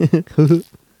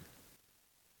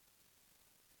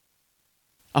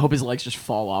 I hope his legs just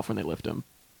fall off when they lift him.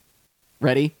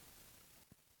 Ready?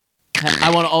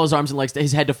 I want all his arms and legs,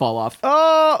 his head to fall off.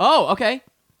 Oh, Oh, okay.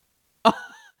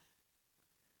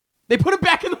 They put him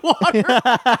back in the water.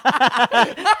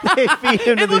 they feed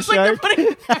him to It the looks like they're shark. putting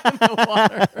him back in the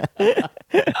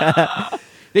water.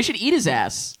 They should eat his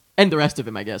ass. And the rest of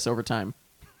him, I guess, over time.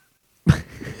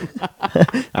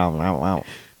 Ow.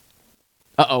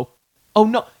 Uh-oh. Oh,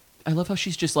 no. I love how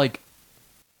she's just like,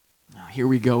 oh, here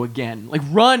we go again. Like,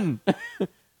 run!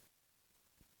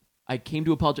 I came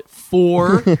to apologize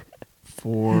for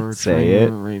Say trying it.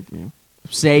 to rape you.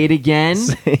 Say it again.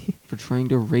 Say- For trying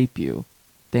to rape you.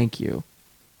 Thank you.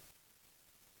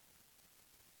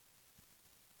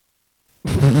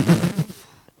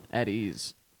 At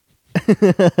ease.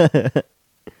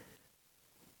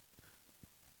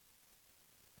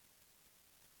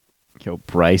 Yo,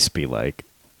 Bryce be like,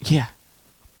 Yeah.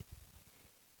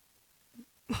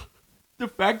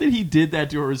 fact that he did that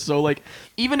to her is so like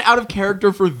even out of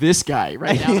character for this guy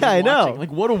right now. Yeah, I know.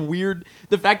 Like what a weird.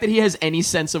 The fact that he has any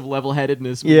sense of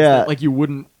level-headedness. Means Yeah. that, like you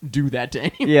wouldn't do that to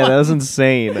anyone. Yeah, that was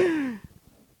insane.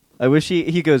 I wish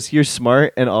he goes, "You're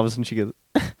smart," and all of a sudden she goes,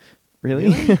 "Really?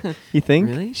 You think?"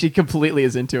 Really? She completely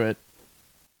is into it.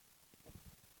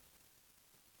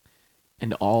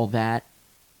 And all that.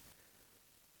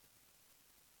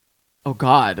 Oh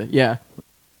God, yeah.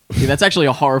 See, that's actually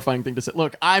a horrifying thing to say.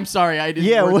 Look, I'm sorry, I didn't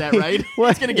Yeah, word wait, that right. what?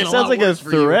 It's gonna get It a sounds lot like worse a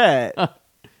for you. threat.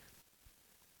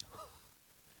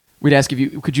 We'd ask if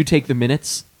you could you take the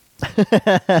minutes?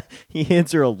 He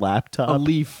hands her a laptop. A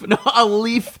leaf, no, a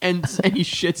leaf, and he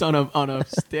shits on a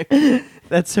stick.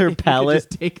 That's her You could palette.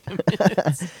 just take the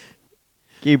minutes.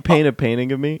 Can you paint a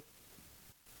painting of me?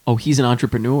 Oh, he's an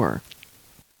entrepreneur.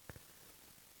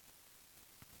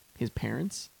 His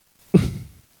parents,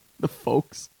 the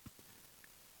folks.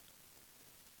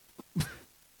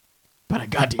 But I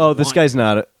got Oh, this guy's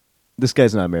not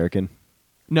American.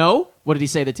 No? What did he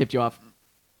say that tipped you off?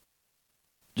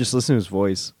 Just listen to his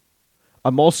voice.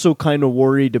 I'm also kind of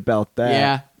worried about that.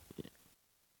 Yeah.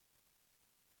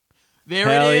 There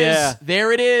Hell it is. yeah.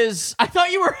 There it is. I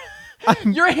thought you were.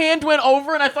 Your hand went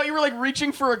over, and I thought you were like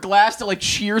reaching for a glass to like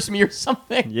cheers me or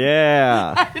something.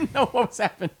 Yeah. I didn't know what was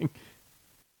happening.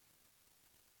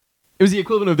 It was the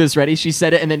equivalent of this. Ready? She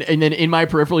said it, and then in my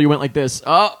peripheral, you went like this.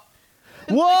 Oh,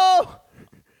 Whoa!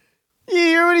 You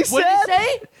hear what he what said? did he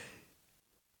say?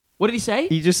 What did he say?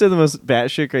 He just said the most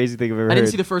batshit crazy thing I've ever heard. I didn't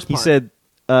see the first He part. said,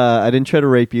 I didn't try to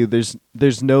rape you.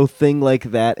 There's no thing like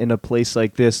that in a place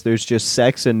like this. There's just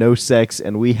sex and no sex,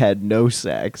 and we had no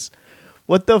sex.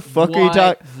 What the fuck are you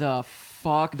talking? What the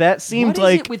fuck? That seemed What is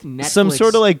like it with Netflix? some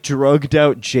sort of like drugged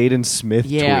out Jaden Smith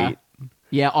Yeah. tweet.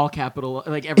 Yeah, all capital,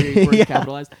 like every word Yeah.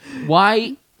 capitalized.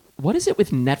 Why? What is it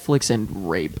with Netflix and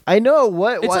rape? I know.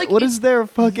 What? It's like- What it's is their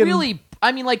fucking? Really,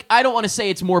 I mean, like, I don't want to say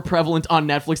it's more prevalent on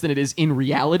Netflix than it is in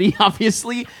reality,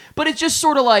 obviously, but it's just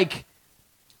sort of like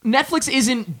Netflix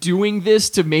isn't doing this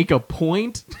to make a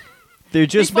point. They're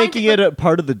just find making it, it a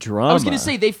part of the drama. I was going to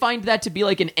say they find that to be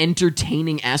like an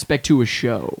entertaining aspect to a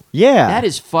show. yeah. That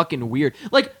is fucking weird.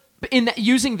 Like,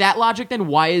 using that logic, then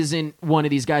why isn't one of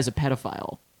these guys a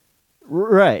pedophile?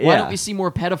 Right. Why Yeah. don't we see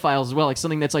more pedophiles as well? Like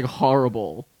something that's like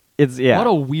horrible. It's yeah. What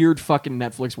a weird fucking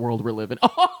Netflix world we're living.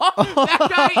 That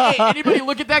guy! Hey, anybody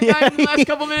look at that guy in the last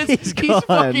couple minutes? He's gone.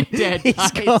 fucking dead, He's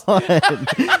guys. gone.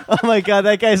 Oh my god,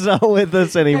 that guy's not with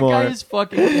us That anymore. guy is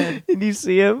fucking dead. Did you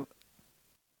see him?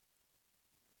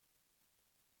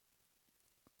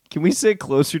 Can we sit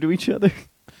closer to each other?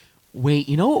 Wait,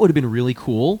 you know what would have been really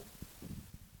cool?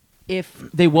 If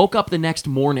they woke up the next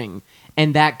morning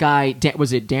and that guy,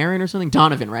 was it Darren or something?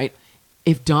 Donovan, right?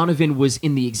 If Donovan was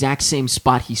in the exact same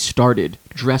spot he started,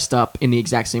 dressed up in the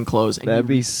exact same clothes. And That'd you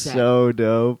be reset. so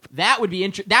dope. That would be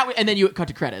interesting. And then you cut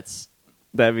to credits.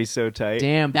 That'd be so tight.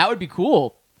 Damn, that would be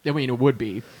cool. I mean, it would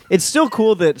be. It's still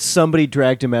cool that somebody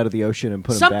dragged him out of the ocean and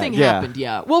put Something him back. happened,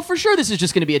 yeah. Well, for sure, this is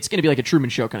just going to be. It's going to be like a Truman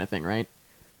Show kind of thing, right?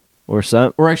 Or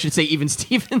some. Or I should say, even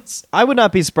Stevens. I would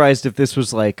not be surprised if this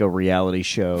was like a reality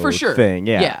show For sure. thing.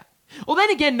 Yeah. Well, then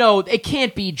again, no, it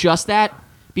can't be just that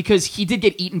because he did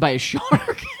get eaten by a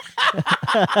shark.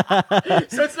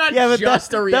 So it's not Yeah, but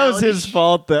just a that reality. was his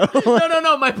fault, though.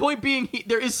 No. My point being,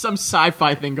 there is some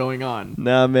sci-fi thing going on.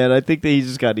 Nah, man, I think that he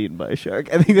just got eaten by a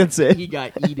shark. I think that's it. He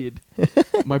got eated.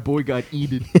 My boy got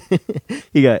eated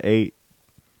He got ate.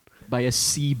 by a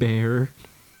sea bear.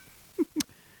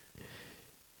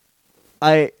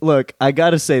 I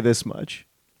gotta say this much.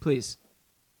 Please.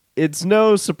 It's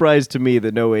no surprise to me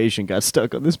that no Asian got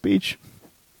stuck on this beach.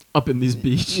 Up in this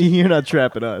beach. You're not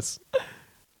trapping us.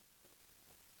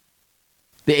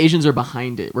 The Asians are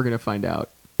behind it. We're going to find out.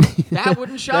 That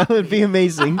wouldn't shock That would be me.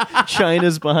 amazing.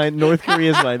 China's behind, North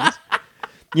Korea's behind this.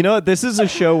 You know what? This is a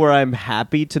show where I'm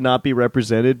happy to not be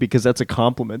represented because that's a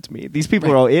compliment to me. These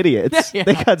people are all idiots. Yeah,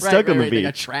 They got stuck on the They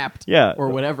got beach. trapped. Yeah. Or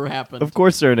whatever happened. Of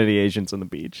course there aren't any Asians on the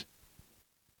beach.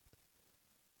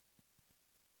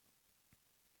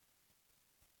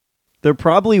 There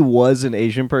probably was an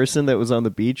Asian person that was on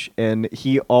the beach, and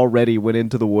he already went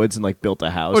into the woods and like built a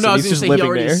house. Oh, no, I and was he's going to just say he living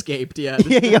already there. escaped. Yeah.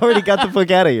 Yeah, he already got the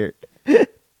fuck out of here.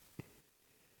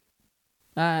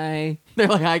 Hi. They're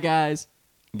like, hi, guys.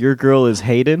 Your girl is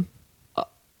Hayden.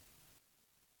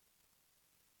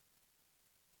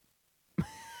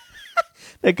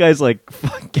 That guy's like,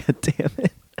 fuck, god damn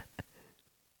it.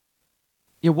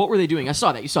 Yeah, what were they doing? I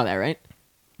saw that. You saw that, right?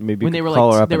 Maybe When you they could were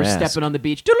call her like, up they were and ask. stepping on the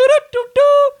beach. Do-do-do-do-do.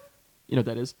 You know what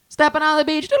that is? Stepping on the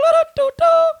beach.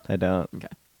 Do-do-do-do-do. I don't. Okay.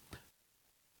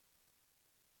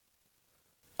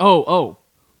 Oh.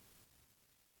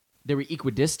 They were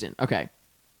equidistant. Okay.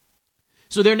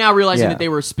 So they're now realizing Yeah. that they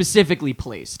were specifically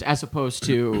placed as opposed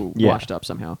to Yeah. washed up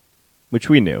somehow. Which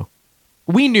we knew.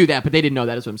 We knew that, but they didn't know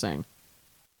that, is what I'm saying.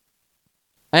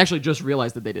 I actually just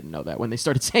realized that they didn't know that when they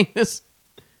started saying this.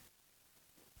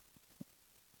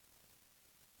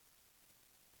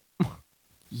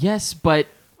 Yes, but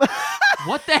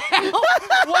what the hell?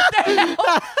 What the hell?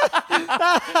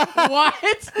 What?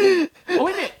 Oh,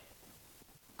 wait a minute.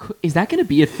 Is that going to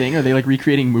be a thing? Are they like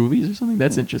recreating movies or something?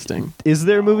 That's interesting. Is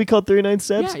there a movie called 39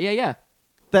 Steps? Yeah.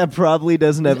 That probably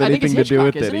doesn't have I think it's anything to do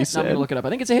with Hitchcock, it, he isn't it? I'm said. gonna look it up. I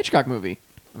think it's a Hitchcock movie.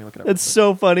 Let me look it up. It's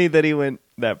so funny that he went,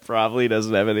 that probably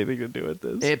doesn't have anything to do with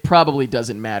this. It probably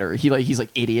doesn't matter. He's like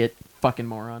idiot, fucking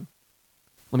moron.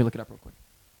 Let me look it up real quick.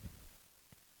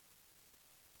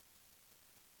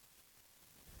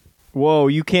 Whoa,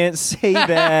 you can't say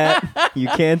that. You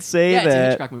can't say Yeah, it's a that.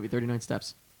 Hitchcock movie, 39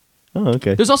 Steps. Oh,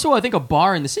 okay. There's also, I think, a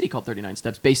bar in the city called 39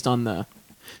 Steps based on the...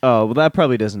 Oh, well, that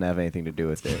probably doesn't have anything to do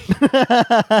with it.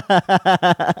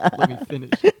 Let me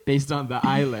finish. Based on the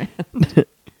island.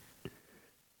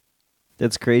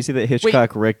 That's crazy that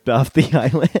Hitchcock ripped off the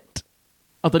island.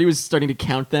 I thought he was starting to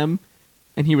count them,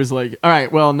 and he was like, all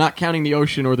right, well, not counting the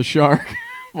ocean or the shark.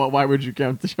 Well, why would you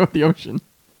count the ocean?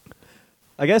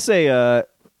 I gotta say,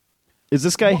 is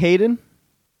this guy Hayden?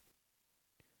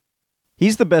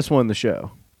 He's the best one in the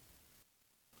show.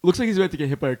 Looks like he's about to get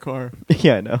hit by a car.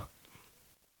 Yeah, I know.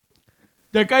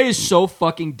 That guy is so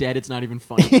fucking dead, it's not even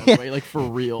funny, by the way. Like, for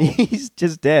real. He's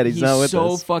just dead. He's not with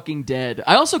so us. fucking dead.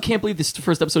 I also can't believe this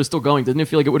first episode is still going. Doesn't it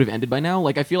feel like it would have ended by now?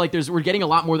 Like, I feel like we're getting a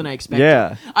lot more than I expected.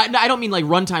 Yeah. I don't mean like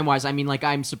runtime wise. I mean like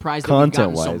I'm surprised that we've gotten so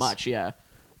Content-wise. much. Yeah.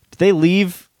 Did they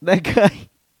leave that guy?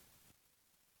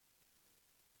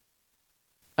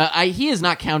 He is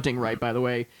not counting right, by the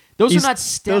way. Those are not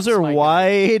steps. Those are my guy.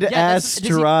 wide Yeah, ass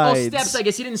strides. steps. I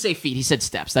guess he didn't say feet. He said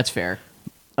steps. That's fair.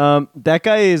 That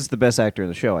guy is the best actor in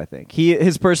the show, I think.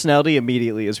 His personality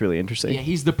immediately is really interesting. Yeah,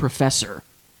 he's the professor.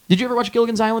 Did you ever watch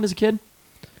Gilligan's Island as a kid?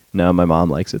 No, my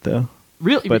mom likes it though.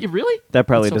 Really? But Really? That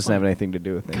probably That's so doesn't have funny. anything to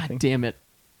do with anything. God damn it.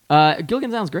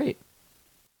 Gilligan's Island's great.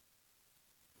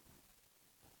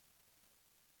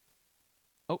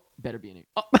 Oh, better be in it.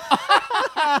 Oh,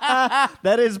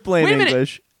 That is plain Wait a minute.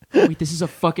 English. wait, this is a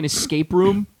fucking escape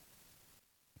room?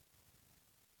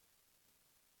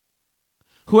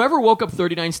 Whoever woke up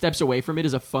 39 steps away from it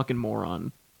is a fucking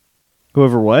moron.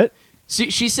 Whoever what?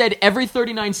 She said every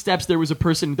 39 steps there was a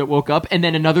person that woke up, and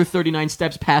then another 39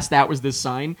 steps past that was this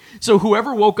sign. So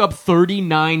whoever woke up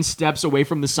 39 steps away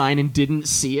from the sign and didn't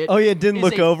see it, Oh, yeah, didn't is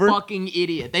look a over? fucking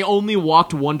idiot. They only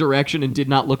walked one direction and did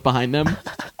not look behind them.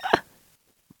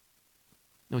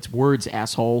 No, it's words,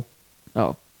 asshole.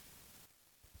 Oh.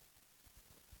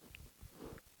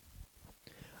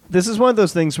 This is one of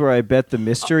those things where I bet the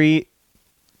mystery.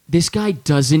 This guy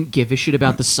doesn't give a shit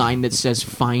about the sign that says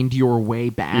 "Find your way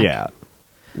back." Yeah.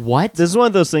 What? This is one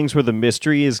of those things where the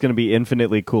mystery is going to be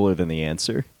infinitely cooler than the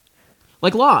answer.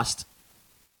 Like Lost.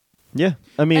 Yeah.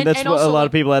 I mean, And- that's and what a also, lot like,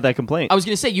 of people had that complaint. I was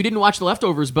gonna say you didn't watch The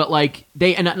Leftovers, but like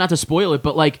they, and not to spoil it,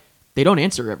 but like they don't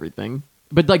answer everything.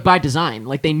 But like by design,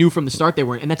 like they knew from the start they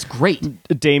weren't, and that's great.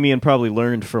 Damien probably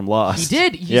learned from Lost. He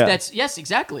did. Yeah. Yes,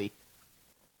 exactly.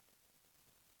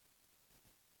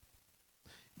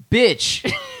 Bitch,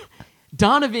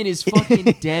 Donovan is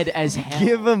fucking dead as hell.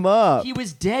 Give him up. He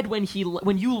was dead when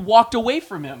you walked away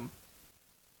from him.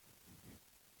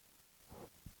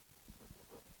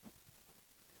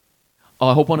 Oh,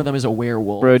 I hope one of them is a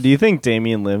werewolf. Bro, do you think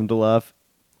Damien Lindelof?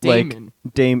 Damon.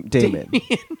 Like, Damon.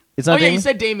 It's Oh not yeah, Damon? you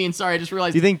said Damien. Sorry, I just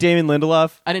realized. Do you think Damien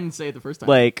Lindelof, I didn't say it the first time.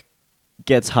 like,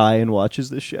 gets high and watches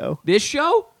this show? This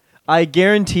show? I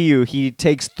guarantee you he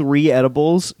takes 3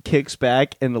 edibles, kicks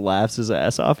back, and laughs his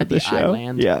ass off At at the this show.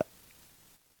 island? Yeah.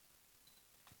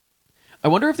 I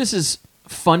wonder if this is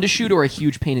fun to shoot or a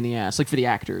huge pain in the ass, like for the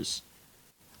actors.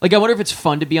 Like, I wonder if it's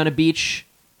fun to be on a beach.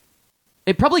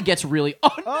 It probably gets really. Oh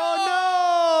no!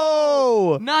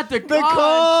 Oh, no! Not the The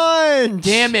conch! conch!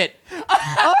 Damn it!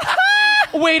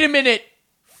 Wait a minute.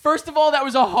 First of all, that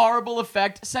was a horrible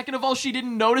effect. Second of all, she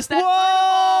didn't notice that.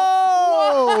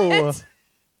 Whoa! What?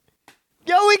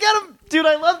 Yo, we got him! Dude,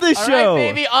 I love this All show.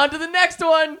 right, baby. On to the next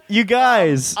one. You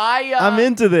guys, I'm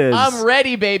into this. I'm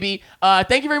ready, baby.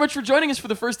 Thank you very much for joining us for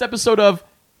the first episode of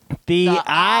The The Island.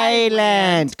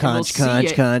 island. And we'll Conch, see conch,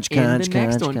 you conch, in the conch,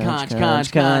 next conch, one. conch, Conch,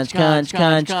 conch, conch, conch,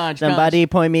 conch, conch. Somebody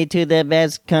point me to the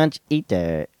best conch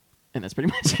eater. And that's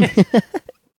pretty much it.